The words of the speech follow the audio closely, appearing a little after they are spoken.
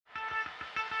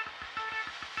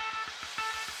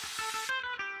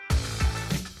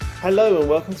Hello and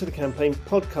welcome to the Campaign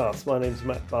podcast. My name's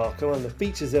Matt Barker. I'm the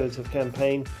features editor of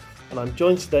Campaign, and I'm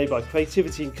joined today by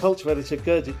creativity and culture editor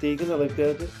Gurjit Deegan. Hello,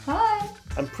 Gurjit. Hi.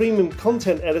 And premium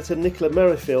content editor Nicola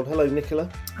Merrifield. Hello, Nicola.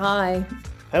 Hi.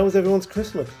 How was everyone's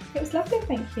Christmas? It was lovely,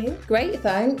 thank you. Great,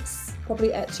 thanks.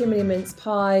 Probably ate too many mince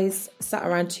pies, sat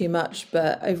around too much,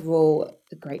 but overall,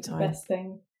 a great time. Best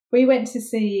thing. We went to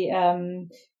see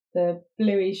the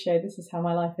Bluey show. This is how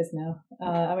my life is now.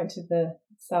 I went to the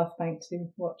South Bank to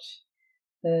watch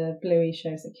the Bluey show.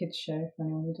 It's a kids show for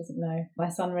anyone who doesn't know. My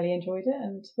son really enjoyed it,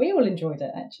 and we all enjoyed it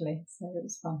actually. So it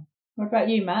was fun. What about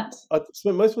you, Matt? I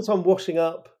spent most of my time washing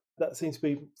up. That seems to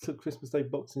be sort of Christmas Day,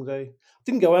 Boxing Day. I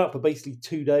didn't go out for basically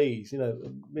 2 days. You know,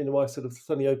 me and the wife sort of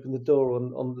suddenly opened the door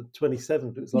on the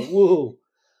 27th. It was like, whoa,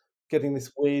 getting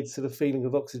this weird sort of feeling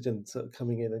of oxygen sort of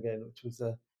coming in again, which was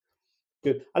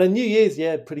good. And on New Year's,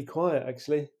 pretty quiet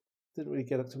actually. Didn't really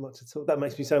get up to much at all. That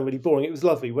makes me sound really boring. It was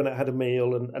lovely when I had a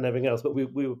meal and everything else, but we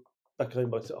were back home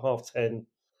by sort of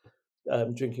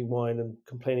 10:30, drinking wine and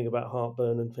complaining about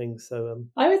heartburn and things. So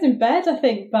I was in bed, I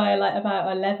think, by like about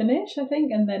 11ish, I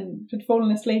think, and then had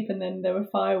fallen asleep, and then there were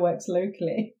fireworks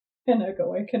locally, and I got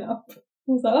woken up. I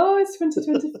was like, oh, it's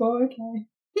 2024, okay.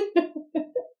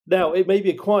 Now, it may be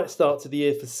a quiet start to the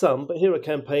year for some, but here at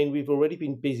Campaign, we've already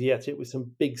been busy at it with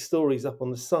some big stories up on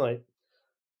the site.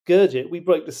 Gurjit, we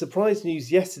broke the surprise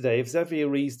news yesterday of Xavier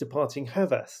Rees departing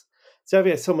Havas.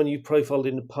 Xavier is someone you profiled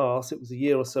in the past. It was a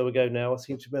year or so ago now. I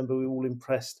seem to remember we were all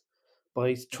impressed by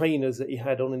his trainers that he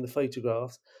had on in the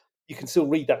photographs. You can still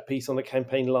read that piece on the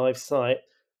Campaign Live site.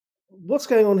 What's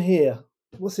going on here?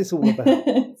 What's this all about?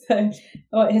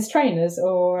 His trainers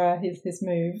or his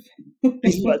move?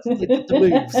 The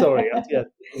move, sorry. Yeah.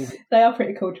 They are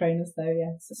pretty cool trainers though,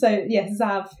 yes. So, yes,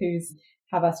 Xav, who's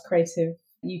Havas Creative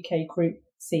UK Group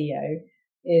CEO,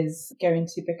 is going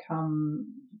to become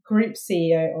Group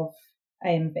CEO of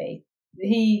AMV.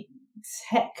 He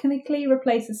technically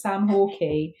replaces Sam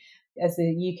Hawkey as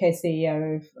the UK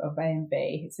CEO of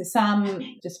AMV. So Sam,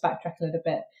 just backtrack a little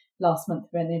bit, last month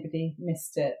when anybody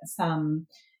missed it, Sam,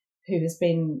 who has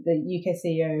been the UK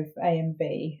CEO of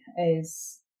AMV,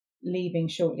 is leaving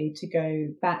shortly to go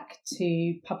back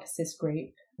to Publicis Group.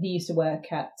 He used to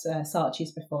work at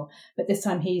Saatchi's before, but this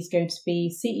time he's going to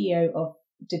be CEO of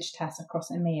Digitas across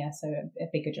EMEA, so a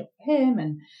bigger job for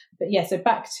him. So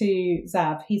back to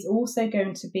Xav. He's also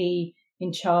going to be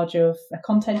in charge of a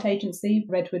content agency,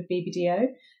 Redwood BBDO,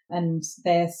 and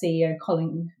their CEO,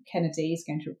 Colin Kennedy, is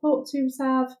going to report to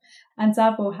Xav, and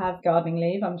Xav will have gardening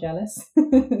leave. I'm jealous.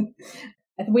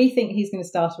 We think he's going to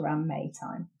start around May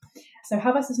time. So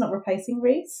Havas is not replacing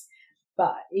Rees,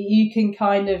 but you can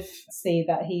kind of see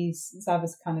that Xav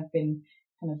has kind of been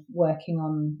working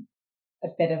on a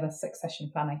bit of a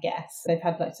succession plan, I guess. They've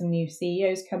had like some new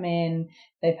CEOs come in.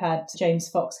 They've had James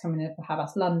Fox coming in for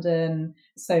Havas London.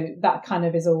 So that kind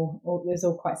of is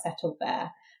all quite settled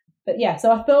there. But yeah,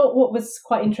 so I thought what was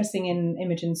quite interesting in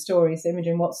Imogen's stories,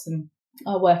 Imogen Watson,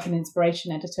 our work and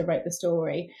inspiration editor, wrote the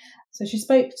story. So she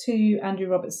spoke to Andrew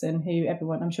Robertson, who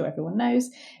I'm sure everyone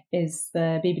knows, is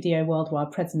the BBDO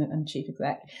Worldwide President and Chief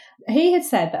Exec. He had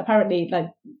said that apparently,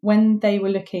 like when they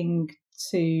were looking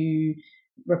to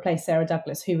replace Sarah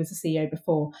Douglas, who was the CEO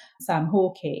before Sam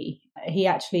Hawkey, he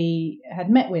actually had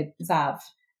met with Xav.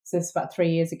 So this was about 3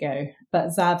 years ago, but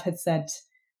Xav had said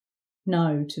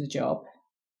no to the job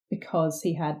because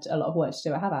he had a lot of work to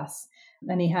do at Havas,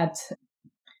 and he had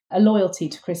a loyalty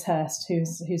to Chris Hurst,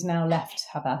 who's now left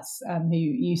Havas, who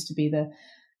used to be the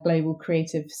global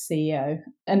creative CEO.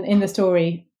 And in the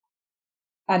story,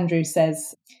 Andrew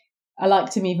says, I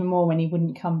liked him even more when he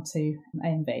wouldn't come to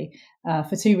AMV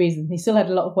for two reasons. He still had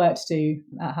a lot of work to do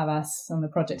at Havas on the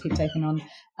project he'd taken on,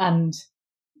 and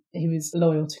he was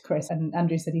loyal to Chris. And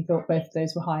Andrew said he thought both of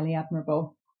those were highly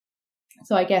admirable.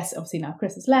 So I guess obviously now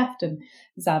Chris has left and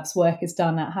Xav's work is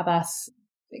done at Havas,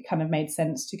 it kind of made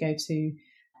sense to go to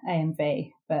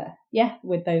AMV. But yeah,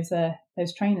 with those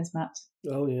trainers, Matt.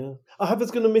 Oh yeah,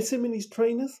 Havas going to miss him in his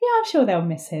trainers. Yeah, I'm sure they'll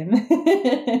miss him.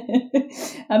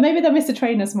 Maybe they'll miss the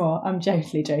trainers more. I'm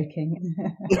totally joking.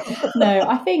 No,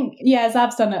 I think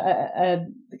Zav's done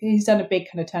he's done a big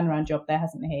kind of turnaround job there,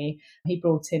 hasn't he? He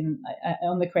brought in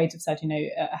on the creative side,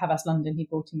 at Havas London, he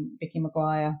brought in Vicky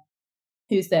Maguire,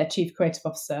 who's their chief creative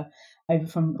officer, over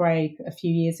from Bray a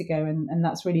few years ago, and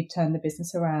that's really turned the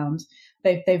business around.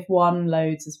 They've won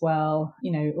loads as well.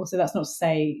 Also that's not to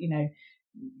say,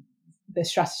 the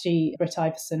strategy, Britt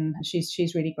Iverson,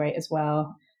 she's really great as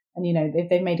well. And,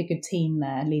 they've made a good team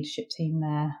there, leadership team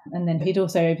there. And then he'd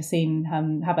also overseen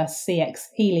Havas CX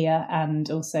Helia and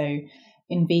also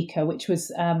Invica, which was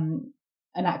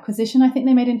an acquisition I think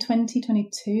they made in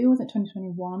 2022, was it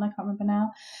 2021? I can't remember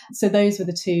now. So those were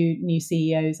the two new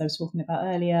CEOs I was talking about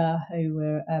earlier, who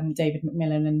were David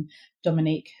McMillan and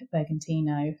Dominique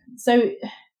Bergantino. So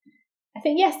I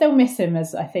think, yes, they'll miss him,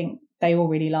 as I think they all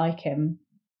really like him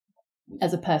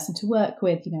as a person to work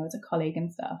with, as a colleague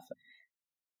and stuff.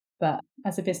 But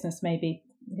as a business, maybe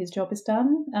his job is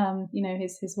done.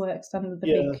 His work's done.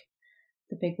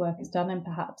 The big work is done, and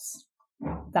perhaps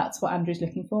that's what Andrew's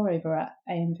looking for over at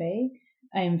AMV.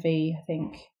 AMV, I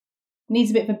think,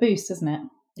 needs a bit of a boost, doesn't it?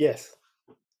 Yes.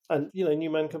 And, new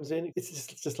man comes in. It's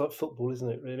just like football, isn't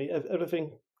it, really?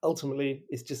 Everything, ultimately,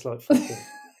 is just like football.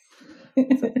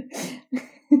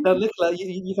 Now, Nicola,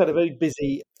 you've had a very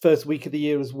busy first week of the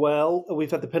year as well. We've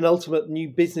had the penultimate new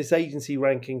business agency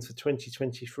rankings for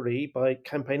 2023 by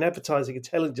Campaign Advertising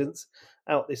Intelligence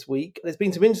out this week. There's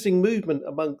been some interesting movement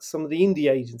amongst some of the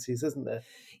indie agencies, hasn't there?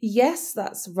 Yes,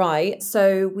 that's right.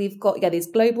 So we've got these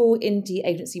global indie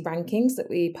agency rankings that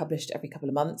we published every couple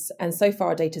of months. And so far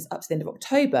our data's up to the end of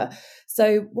October.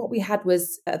 So what we had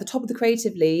was at the top of the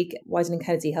Creative League, Wieden and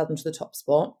Kennedy held onto the top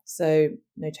spot. So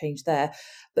no change there.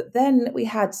 But then we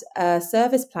had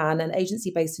Service Plan, an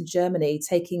agency based in Germany,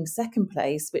 taking second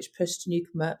place, which pushed New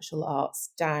Commercial Arts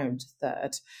down to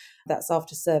third. That's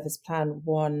after Service Plan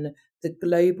won the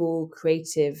global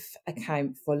creative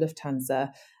account for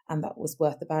Lufthansa, and that was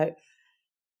worth about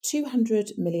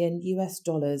 $200 million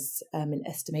in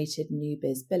estimated new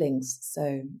biz billings.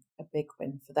 So a big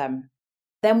win for them.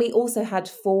 Then we also had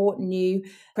 4 new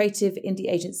creative indie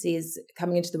agencies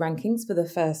coming into the rankings for the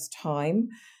first time.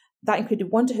 That included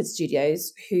Wonderhood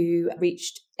Studios, who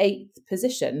reached 8th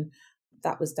position.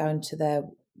 That was down to their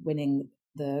winning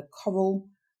the Coral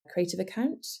creative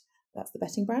account. That's the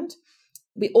betting brand.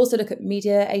 We also look at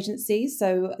media agencies.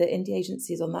 So the indie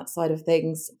agencies on that side of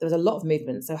things, there was a lot of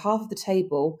movement. So half of the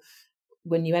table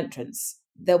were new entrants.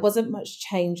 There wasn't much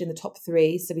change in the top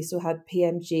 3. So we still had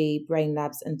PMG, Brain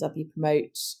Labs and W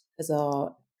Promote as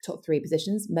our top 3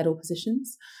 positions, medal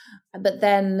positions. But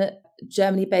then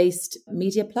Germany-based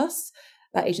Media Plus,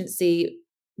 that agency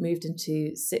moved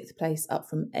into 6th place, up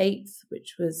from 8th,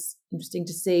 which was interesting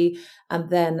to see. And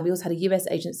then we also had a US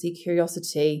agency,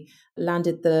 Curiosity,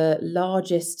 landed the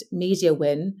largest media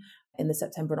win in the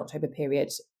September and October period,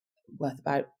 worth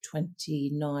about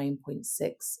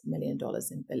 $29.6 million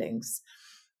in billings.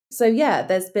 So yeah,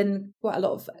 there's been quite a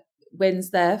lot of wins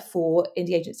there for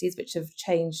indie agencies, which have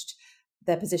changed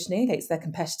their positioning against their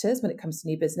competitors when it comes to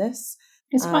new business.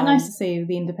 It's quite nice to see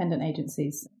the independent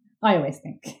agencies, I always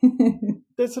think.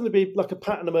 There's something to be like a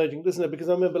pattern emerging, doesn't it? Because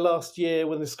I remember last year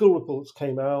when the school reports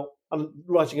came out, and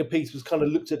writing a piece was kind of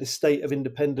looked at the state of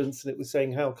independence, and it was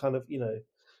saying how kind of,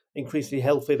 increasingly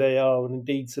healthy they are, and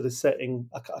indeed sort of setting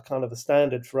a kind of a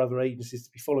standard for other agencies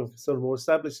to be following, for some more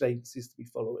established agencies to be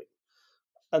following.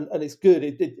 And it's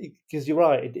good, because you're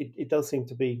right, it does seem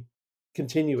to be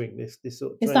continuing this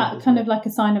sort of trend. Is that kind of like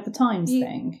a sign of the times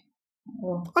thing?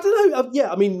 Or... I don't know.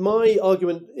 Yeah, I mean, my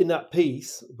argument in that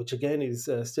piece, which again is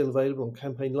still available on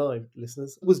Campaign Live,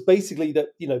 listeners, was basically that,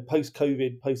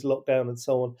 post-COVID, post-lockdown and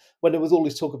so on, when there was all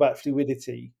this talk about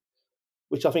fluidity,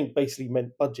 which I think basically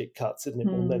meant budget cuts, didn't it,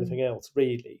 more than anything else,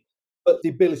 really. But the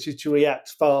ability to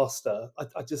react faster,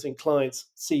 I just think clients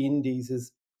see indies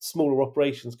as smaller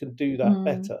operations can do that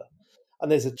better.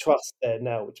 And there's a trust there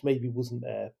now, which maybe wasn't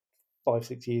there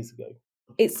 5-6 years ago.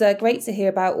 It's great to hear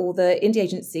about all the indie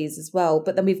agencies as well,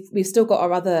 but then we've still got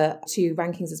our other 2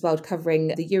 rankings as well, covering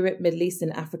the Europe, Middle East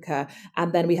and Africa.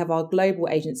 And then we have our global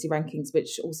agency rankings,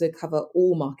 which also cover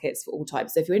all markets for all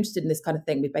types. So if you're interested in this kind of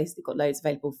thing, we've basically got loads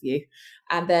available for you.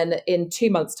 And then in 2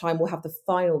 months' time, we'll have the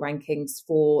final rankings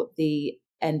for the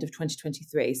end of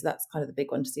 2023. So that's kind of the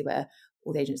big one to see where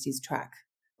all the agencies track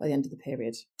by the end of the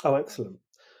period. Oh, excellent.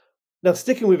 Now,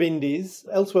 sticking with indies,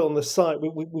 elsewhere on the site,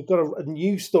 we've got a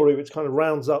new story which kind of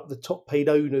rounds up the top paid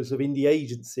owners of indie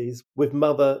agencies, with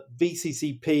Mother,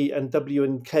 VCCP and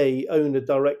W&K owner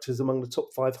directors among the top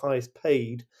 5 highest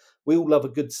paid. We all love a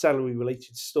good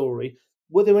salary-related story.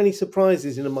 Were there any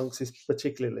surprises in amongst this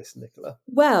particular list, Nicola?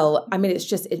 Well, I mean, it's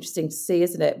just interesting to see,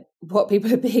 isn't it, what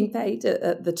people are being paid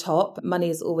at the top. Money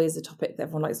is always a topic that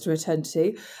everyone likes to return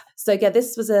to. So, yeah,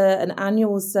 this was an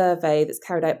annual survey that's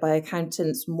carried out by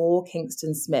accountants Moore,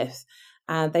 Kingston, Smith,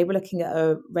 and they were looking at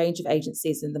a range of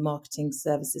agencies in the marketing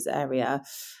services area.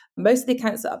 Most of the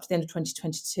accounts are up to the end of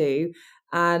 2022.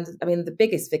 And I mean, the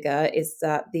biggest figure is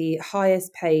that the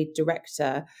highest paid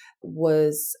director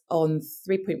was on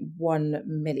 3.1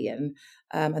 million,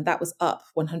 and that was up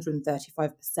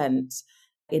 135%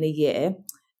 in a year.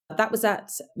 That was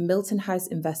at Milton House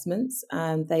Investments,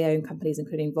 and they own companies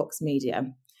including Vox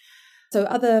Media. So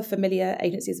other familiar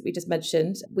agencies that we just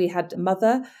mentioned, we had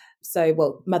Mother.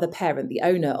 Mother Parent, the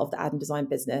owner of the ad and design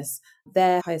business,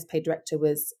 their highest paid director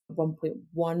was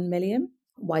 1.1 million.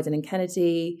 Wyden and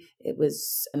Kennedy, it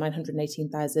was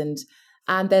 918,000.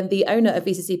 And then the owner of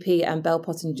VCCP and Bell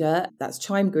Pottinger, that's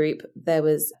Chime Group, there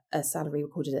was a salary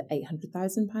recorded at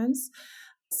 £800,000.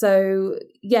 So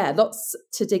yeah, lots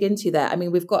to dig into there. I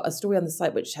mean, we've got a story on the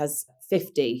site which has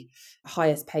 50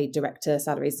 highest paid director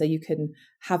salaries. So you can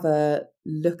have a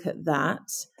look at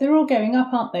that. They're all going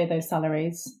up, aren't they, those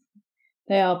salaries?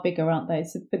 They are bigger, aren't they?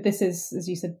 So, but this is, as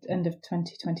you said, end of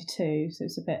 2022. So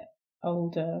it's a bit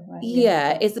older. Right?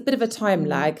 Yeah, it's a bit of a time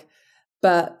lag,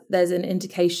 but there's an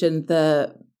indication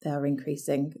that they're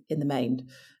increasing in the main.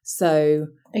 So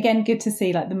again, good to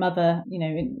see like the Mother,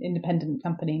 independent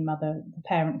company, Mother, the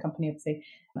parent company, obviously,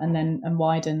 and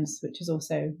Wyden's, which is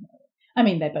also, I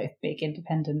mean, they're both big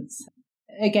independents.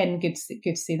 Again, good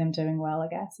to see them doing well, I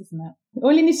guess, isn't it?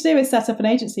 All you need to do is set up an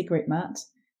agency group, Matt.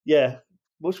 Yeah.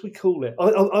 What should we call it?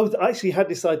 I actually had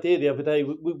this idea the other day.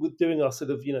 We were doing our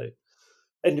sort of,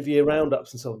 end of year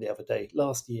roundups and so on the other day,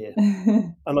 last year.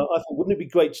 And I thought, wouldn't it be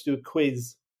great to do a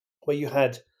quiz where you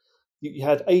had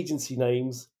agency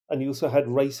names and you also had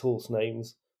racehorse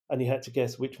names and you had to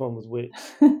guess which one was which.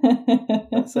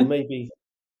 So maybe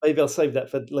I'll save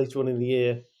that for later on in the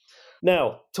year.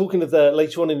 Now, talking of the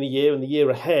later on in the year and the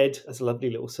year ahead, that's a lovely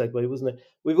little segue, wasn't it?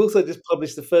 We've also just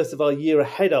published the first of our year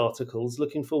ahead articles,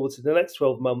 looking forward to the next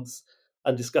 12 months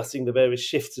and discussing the various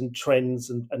shifts and trends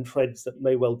and threads that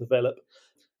may well develop.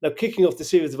 Now, kicking off the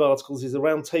series of articles is a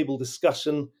roundtable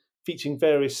discussion featuring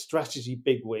various strategy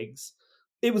bigwigs.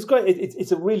 It was great.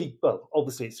 It's a really,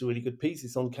 obviously it's a really good piece.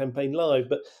 It's on Campaign Live,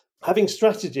 but having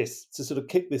strategists to sort of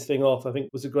kick this thing off, I think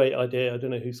was a great idea. I don't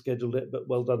know who scheduled it, but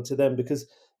well done to them because,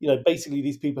 basically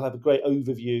these people have a great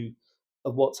overview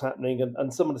of what's happening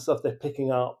and some of the stuff they're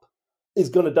picking up is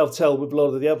going to dovetail with a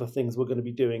lot of the other things we're going to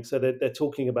be doing. So they're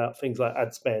talking about things like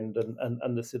ad spend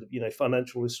and the sort of,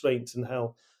 financial restraints and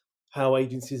how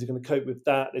agencies are going to cope with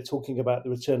that. They're talking about the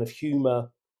return of humour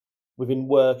within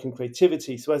work and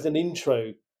creativity. So as an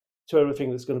intro to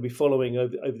everything that's going to be following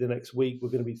over the next week, we're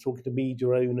going to be talking to media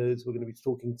owners, we're going to be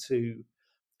talking to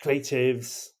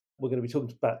creatives, we're going to be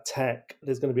talking about tech.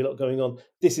 There's going to be a lot going on.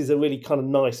 This is a really kind of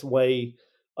nice way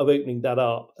of opening that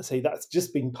up. I say that's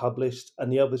just been published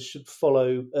and the others should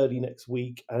follow early next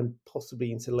week and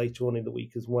possibly into later on in the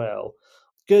week as well.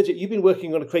 Gurjit, you've been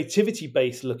working on a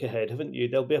creativity-based look ahead, haven't you?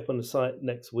 They'll be up on the site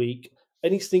next week.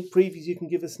 Any sneak previews you can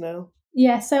give us now?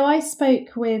 Yeah, so I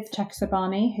spoke with Chaka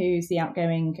Sabani, who's the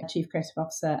outgoing Chief Creative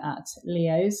Officer at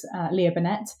Leo's, Leah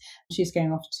Burnett. She's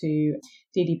going off to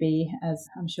DDB, as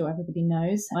I'm sure everybody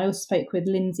knows. I also spoke with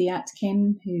Lindsay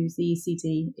Atkin, who's the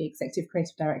ECD Executive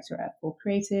Creative Director at For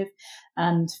Creative,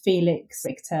 and Felix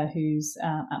Richter, who's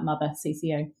at Mother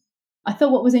CCO. I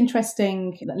thought what was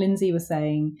interesting that Lindsay was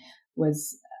saying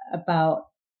was about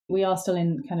we are still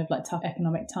in kind of like tough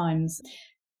economic times.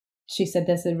 She said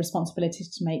there's a responsibility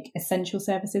to make essential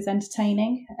services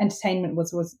entertaining. Entertainment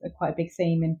was quite a big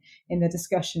theme in the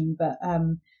discussion, but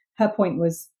her point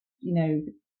was,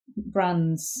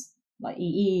 brands like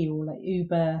EE or like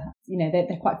Uber,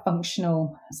 they're quite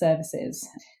functional services,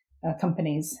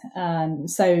 companies. And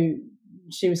so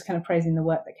she was kind of praising the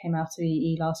work that came out of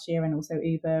EE last year and also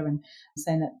Uber and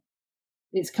saying that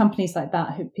it's companies like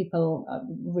that who people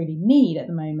really need at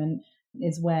the moment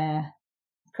is where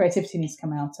creativity needs to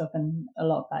come out of, and a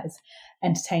lot of that is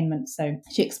entertainment. So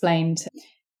she explained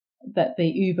that the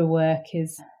Uber work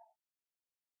is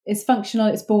functional,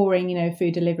 it's boring,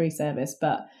 food delivery service,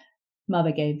 but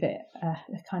Mother gave it a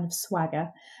kind of swagger.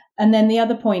 And then the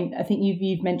other point, I think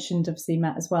you've mentioned, obviously,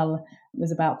 Matt, as well,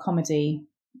 was about comedy.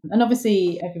 And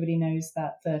obviously everybody knows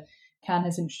that the Cannes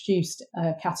has introduced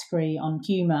a category on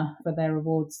humour for their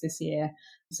awards this year.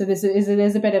 So there's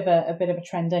a bit of a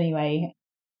trend anyway,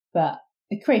 but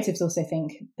the creatives also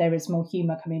think there is more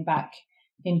humour coming back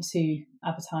into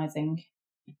advertising,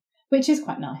 which is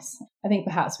quite nice. I think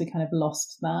perhaps we kind of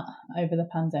lost that over the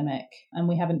pandemic and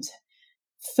we haven't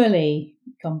fully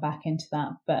gone back into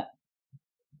that, but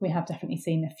we have definitely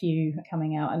seen a few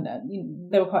coming out, and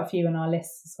there were quite a few on our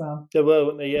lists as well. There were,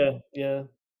 weren't there? Yeah.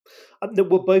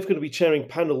 We're both going to be chairing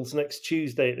panels next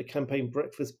Tuesday at the Campaign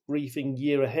Breakfast Briefing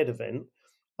Year Ahead event.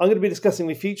 I'm going to be discussing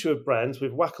the future of brands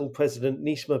with WACL President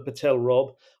Nishma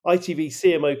Patel-Robb, ITV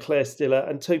CMO Claire Stiller,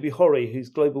 and Toby Horry, who's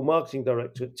Global Marketing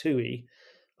Director at TUI.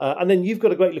 And then you've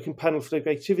got a great looking panel for the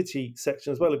creativity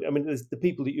section as well. I mean, there's the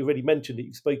people that you already mentioned that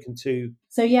you've spoken to.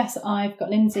 So yes, I've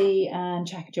got Lindsay and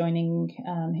Chaka joining,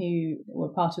 who were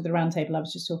part of the roundtable I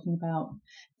was just talking about.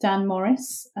 Dan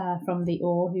Morris from the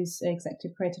OR, who's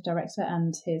Executive Creative Director,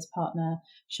 and his partner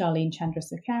Charlene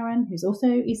Chandrasekaran, who's also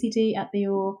ECD at the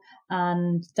OR,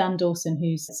 and Dan Dawson,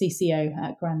 who's CCO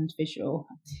at Grand Visual.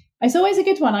 It's always a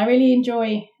good one. I really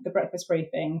enjoy the breakfast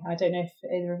briefing. I don't know if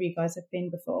either of you guys have been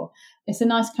before. It's a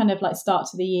nice kind of like start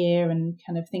to the year and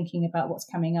kind of thinking about what's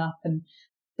coming up, and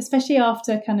especially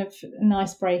after kind of a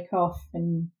nice break off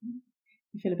and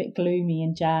you feel a bit gloomy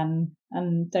in Jan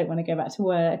and don't want to go back to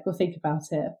work or think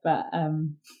about it. But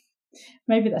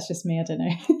maybe that's just me. I don't know.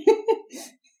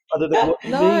 I don't know what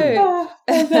you mean.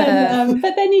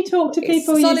 But then you talk to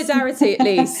people. Solidarity, at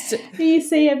least. You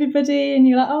see everybody and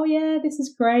you're like, oh yeah, this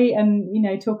is great. And, you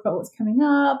know, talk about what's coming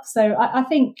up. So I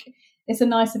think it's a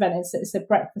nice event. It's a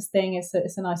breakfast thing. It's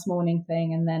a nice morning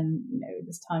thing. And then, you know,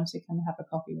 there's time to kind of have a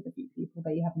coffee with a few people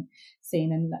that you haven't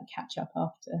seen and catch up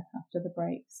after the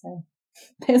break. So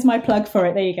there's my plug for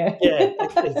it. There you go. Yeah,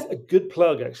 it's a good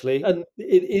plug, actually. And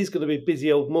it is going to be a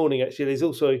busy old morning, actually. There's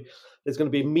going to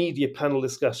be a media panel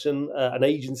discussion, an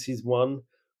agencies one.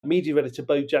 Media editor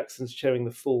Bo Jackson's chairing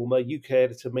the former, UK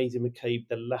editor Maisie McCabe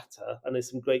the latter. And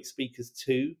there's some great speakers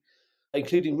too,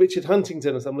 including Richard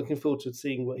Huntington, as I'm looking forward to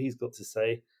seeing what he's got to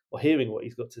say, or hearing what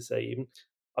he's got to say even.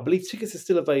 I believe tickets are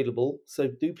still available, so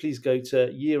do please go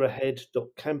to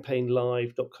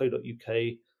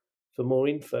yearahead.campaignlive.co.uk for more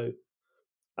info.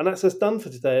 And that's us done for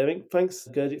today. I think. Thanks,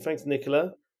 Gurjit. Thanks,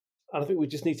 Nicola. And I think we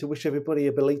just need to wish everybody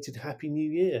a belated Happy New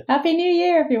Year. Happy New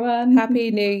Year, everyone. Happy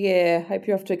New Year. Hope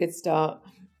you're off to a good start.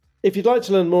 If you'd like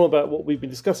to learn more about what we've been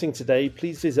discussing today,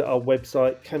 please visit our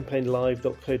website,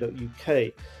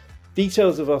 campaignlive.co.uk.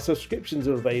 Details of our subscriptions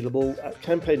are available at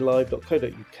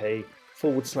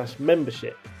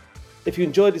campaignlive.co.uk/membership. If you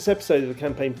enjoyed this episode of the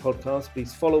Campaign Podcast,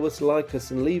 please follow us, like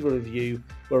us, and leave a review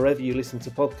wherever you listen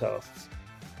to podcasts.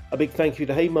 A big thank you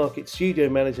to Haymarket studio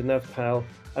manager Nav Pal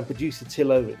and producer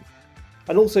Till Owen.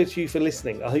 And also to you for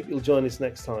listening. I hope you'll join us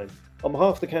next time. On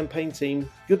behalf of the campaign team,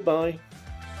 goodbye.